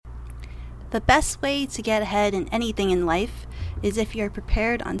The best way to get ahead in anything in life is if you're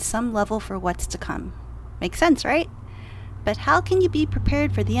prepared on some level for what's to come. Makes sense, right? But how can you be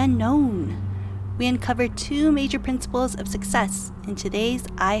prepared for the unknown? We uncover two major principles of success in today's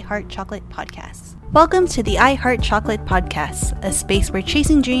I Heart Chocolate podcast. Welcome to the I Heart Chocolate podcast, a space where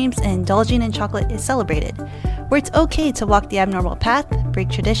chasing dreams and indulging in chocolate is celebrated, where it's okay to walk the abnormal path, break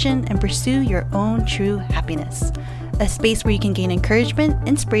tradition, and pursue your own true happiness. A space where you can gain encouragement,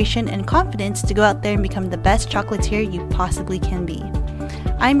 inspiration, and confidence to go out there and become the best chocolatier you possibly can be.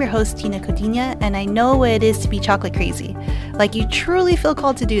 I'm your host, Tina Codina, and I know what it is to be chocolate crazy. Like you truly feel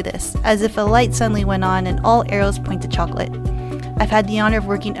called to do this, as if a light suddenly went on and all arrows point to chocolate. I've had the honor of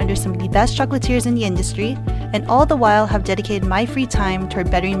working under some of the best chocolatiers in the industry, and all the while have dedicated my free time toward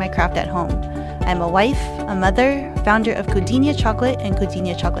bettering my craft at home. I'm a wife, a mother, founder of Codinia Chocolate and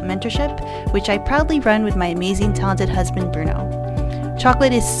Codinia Chocolate Mentorship, which I proudly run with my amazing, talented husband, Bruno.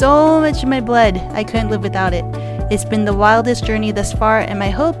 Chocolate is so much in my blood, I couldn't live without it. It's been the wildest journey thus far, and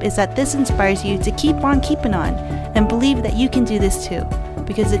my hope is that this inspires you to keep on keeping on and believe that you can do this too.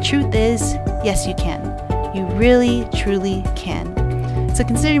 Because the truth is, yes, you can. You really, truly can. So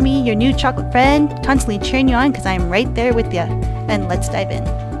consider me your new chocolate friend, constantly cheering you on because I'm right there with you. And let's dive in.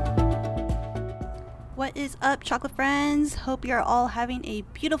 What is up, chocolate friends? Hope you're all having a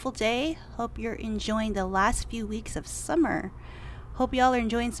beautiful day. Hope you're enjoying the last few weeks of summer. Hope y'all are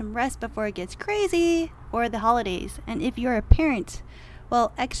enjoying some rest before it gets crazy or the holidays. And if you're a parent,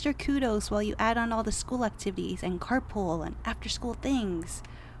 well, extra kudos while you add on all the school activities and carpool and after school things.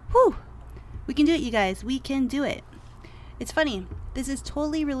 Whew! We can do it, you guys. We can do it. It's funny. This is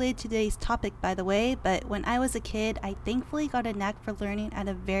totally related to today's topic, by the way, but when I was a kid, I thankfully got a knack for learning at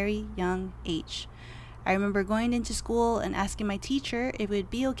a very young age. I remember going into school and asking my teacher if it would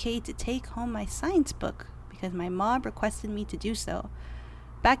be okay to take home my science book because my mom requested me to do so.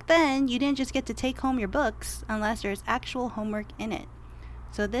 Back then, you didn't just get to take home your books unless there's actual homework in it.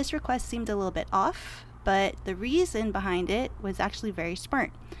 So this request seemed a little bit off, but the reason behind it was actually very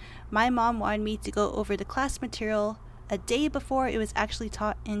smart. My mom wanted me to go over the class material a day before it was actually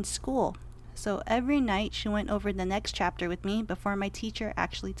taught in school. So every night she went over the next chapter with me before my teacher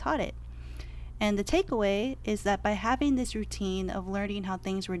actually taught it. And the takeaway is that by having this routine of learning how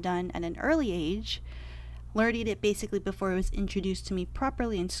things were done at an early age, learning it basically before it was introduced to me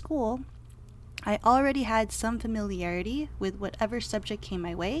properly in school, I already had some familiarity with whatever subject came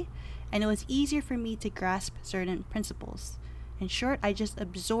my way, and it was easier for me to grasp certain principles. In short, I just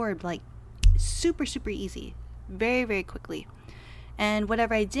absorbed like super easy, very quickly. And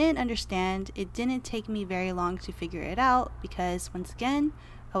whatever I didn't understand, it didn't take me very long to figure it out because, once again,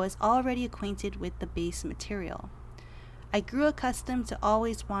 I was already acquainted with the base material. I grew accustomed to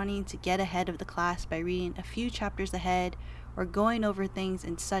always wanting to get ahead of the class by reading a few chapters ahead or going over things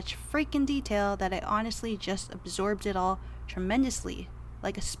in such freaking detail that I honestly just absorbed it all tremendously,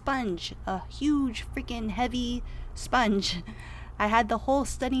 like a sponge, a huge freaking heavy sponge. I had the whole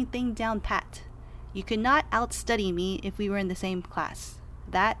studying thing down pat. You could not outstudy me if we were in the same class.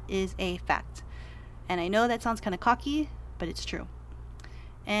 That is a fact. And I know that sounds kind of cocky, but it's true.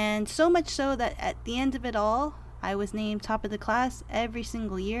 And so much so that at the end of it all, I was named top of the class every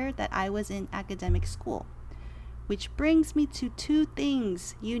single year that I was in academic school. Which brings me to two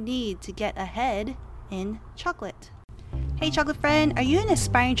things you need to get ahead in chocolate. Hey chocolate friend, are you an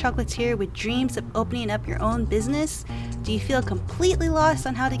aspiring chocolatier with dreams of opening up your own business? Do you feel completely lost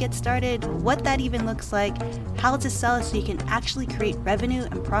on how to get started, what that even looks like, how to sell it so you can actually create revenue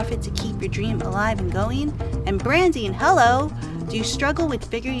and profit to keep your dream alive and going? And branding, hello! Do you struggle with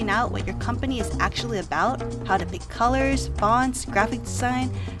figuring out what your company is actually about? How to pick colors, fonts, graphic design,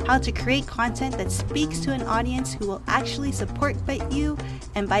 how to create content that speaks to an audience who will actually support you?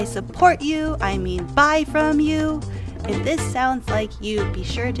 And by support you, I mean buy from you. If this sounds like you, be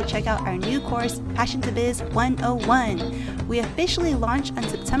sure to check out our new course, Passion to Biz 101. We officially launch on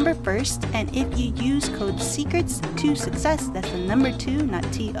September 1st, and if you use code SECRETS2SUCCESS, that's the number 2,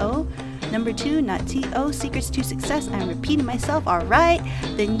 not T-O, number 2, not T-O, Secrets to Success, I'm repeating myself, alright,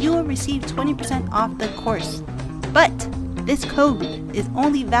 then you will receive 20% off the course. But this code is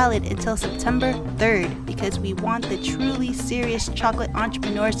only valid until September 3rd because we want the truly serious chocolate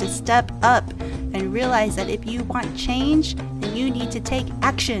entrepreneurs to step up and realize that if you want change, then you need to take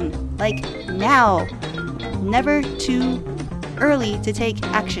action, like now. Never too early to take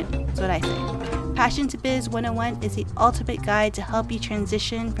action, that's what I say. Passion to Biz 101 is the ultimate guide to help you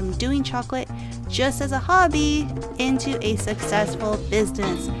transition from doing chocolate just as a hobby into a successful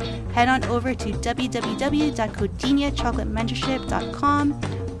business. Head on over to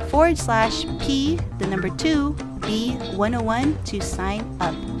www.codiniachocolatementorship.com/P, the number 2, B101 to sign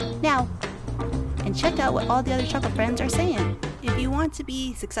up. Now, and check out what all the other chocolate friends are saying. If you want to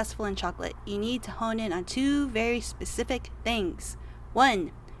be successful in chocolate, you need to hone in on 2 very specific things.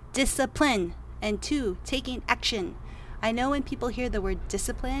 1, discipline, and 2, taking action. I know when people hear the word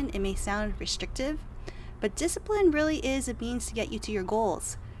discipline, it may sound restrictive, but discipline really is a means to get you to your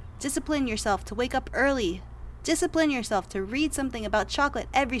goals. Discipline yourself to wake up early. Discipline yourself to read something about chocolate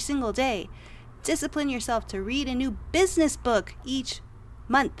every single day. Discipline yourself to read a new business book each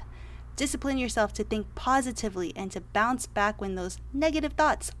month. Discipline yourself to think positively and to bounce back when those negative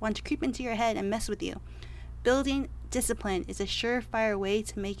thoughts want to creep into your head and mess with you. Building discipline is a surefire way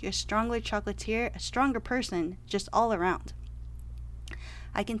to make you a stronger chocolatier, a stronger person, just all around.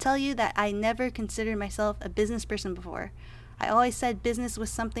 I can tell you that I never considered myself a business person before. I always said business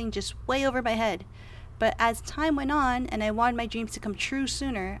was something just way over my head. But as time went on and I wanted my dreams to come true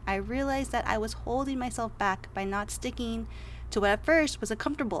sooner, I realized that I was holding myself back by not sticking to what at first was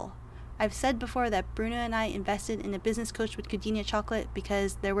comfortable. I've said before that Bruno and I invested in a business coach with Gardenia Chocolate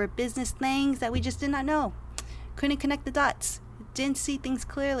because there were business things that we just did not know. Couldn't connect the dots. Didn't see things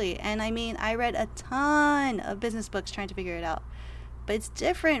clearly. And I read a ton of business books trying to figure it out. But it's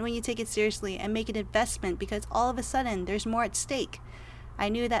different when you take it seriously and make an investment because all of a sudden there's more at stake. I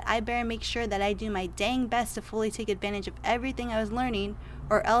knew that I better make sure that I do my dang best to fully take advantage of everything I was learning,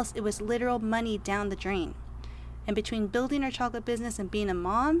 or else it was literal money down the drain. And between building our chocolate business and being a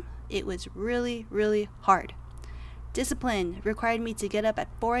mom, it was really, really hard. Discipline required me to get up at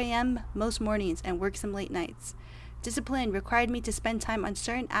 4 a.m. most mornings and work some late nights. Discipline required me to spend time on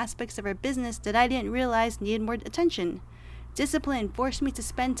certain aspects of our business that I didn't realize needed more attention. Discipline forced me to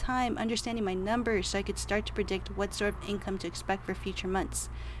spend time understanding my numbers so I could start to predict what sort of income to expect for future months,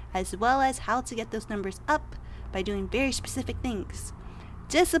 as well as how to get those numbers up by doing very specific things.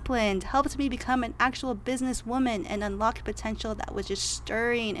 Discipline helped me become an actual businesswoman and unlock potential that was just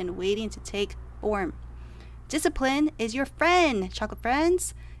stirring and waiting to take form. Discipline is your friend, chocolate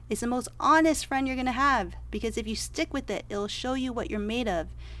friends. It's the most honest friend you're going to have because if you stick with it, it'll show you what you're made of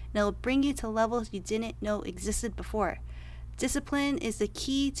and it'll bring you to levels you didn't know existed before. Discipline is the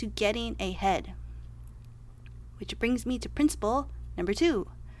key to getting ahead. Which brings me to principle number 2,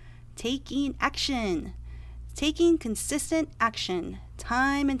 taking action. Taking consistent action,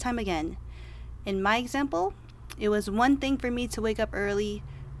 time and time again. In my example, it was one thing for me to wake up early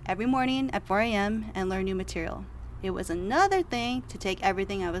every morning at 4 a.m. and learn new material. It was another thing to take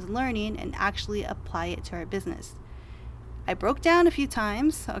everything I was learning and actually apply it to our business. I broke down a few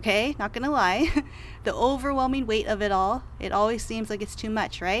times, okay, not gonna lie. The overwhelming weight of it all, it always seems like it's too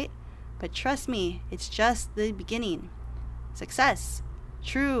much, right? But trust me, it's just the beginning. Success,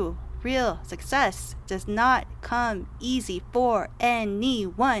 true, real success does not come easy for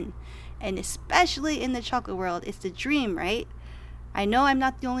anyone. And especially in the chocolate world, it's the dream, right? I know I'm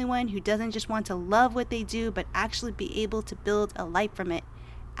not the only one who doesn't just want to love what they do, but actually be able to build a life from it,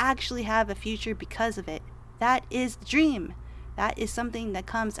 actually have a future because of it. That is the dream. That is something that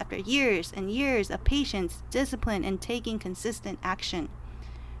comes after years and years of patience, discipline, and taking consistent action.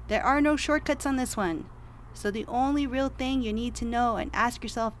 There are no shortcuts on this one. So the only real thing you need to know and ask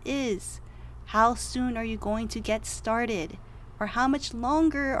yourself is, how soon are you going to get started? Or how much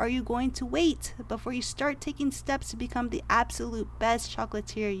longer are you going to wait before you start taking steps to become the absolute best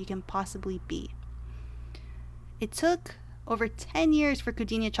chocolatier you can possibly be? It took over 10 years for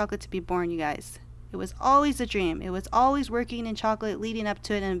Gardenia Chocolate to be born, you guys. It was always a dream. It was always working in chocolate, leading up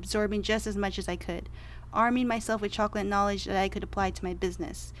to it and absorbing just as much as I could, arming myself with chocolate knowledge that I could apply to my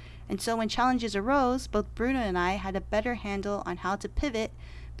business. And so when challenges arose, both Bruno and I had a better handle on how to pivot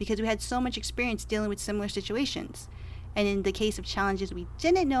because we had so much experience dealing with similar situations. And in the case of challenges we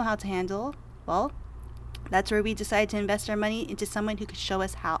didn't know how to handle, well, that's where we decided to invest our money into someone who could show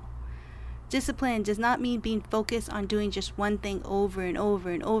us how. Discipline does not mean being focused on doing just one thing over and over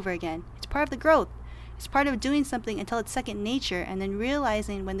and over again. It's part of the growth. It's part of doing something until it's second nature and then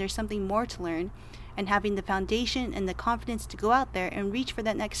realizing when there's something more to learn and having the foundation and the confidence to go out there and reach for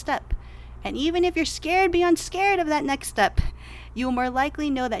that next step. And even if you're scared beyond scared of that next step, you will more likely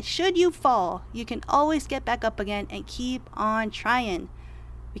know that should you fall, you can always get back up again and keep on trying.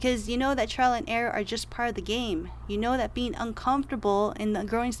 Because you know that trial and error are just part of the game. You know that being uncomfortable in the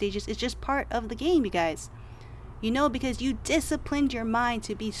growing stages is just part of the game, you guys. You know because you disciplined your mind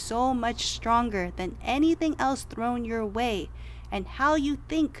to be so much stronger than anything else thrown your way. And how you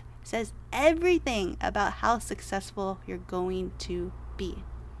think says everything about how successful you're going to be.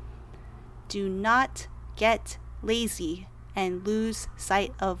 Do not get lazy and lose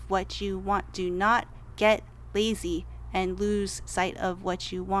sight of what you want. Do not get lazy and lose sight of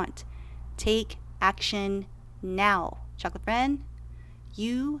what you want. Take action now. Chocolate friend,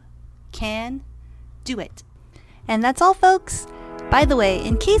 you can do it. And that's all, folks. By the way,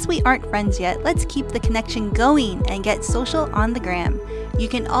 in case we aren't friends yet, let's keep the connection going and get social on the gram. You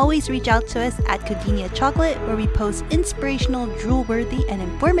can always reach out to us at Codinia Chocolate, where we post inspirational, drool-worthy, and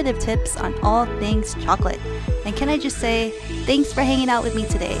informative tips on all things chocolate. And can I just say, thanks for hanging out with me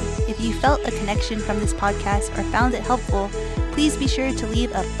today. If you felt a connection from this podcast or found it helpful, please be sure to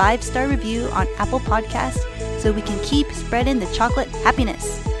leave a 5-star review on Apple Podcasts so we can keep spreading the chocolate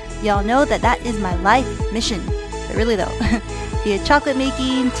happiness. Y'all know that is my life mission. But really though, via chocolate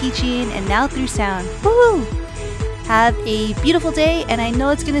making, teaching, and now through sound. Woohoo! Have a beautiful day, and I know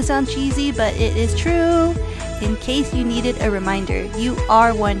it's going to sound cheesy, but it is true. In case you needed a reminder, you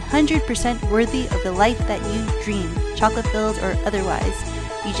are 100% worthy of the life that you dream, chocolate-filled or otherwise.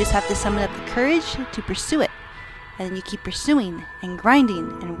 You just have to summon up the courage to pursue it. And then you keep pursuing and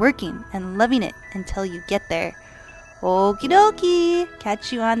grinding and working and loving it until you get there. Okie dokie!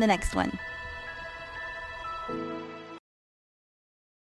 Catch you on the next one.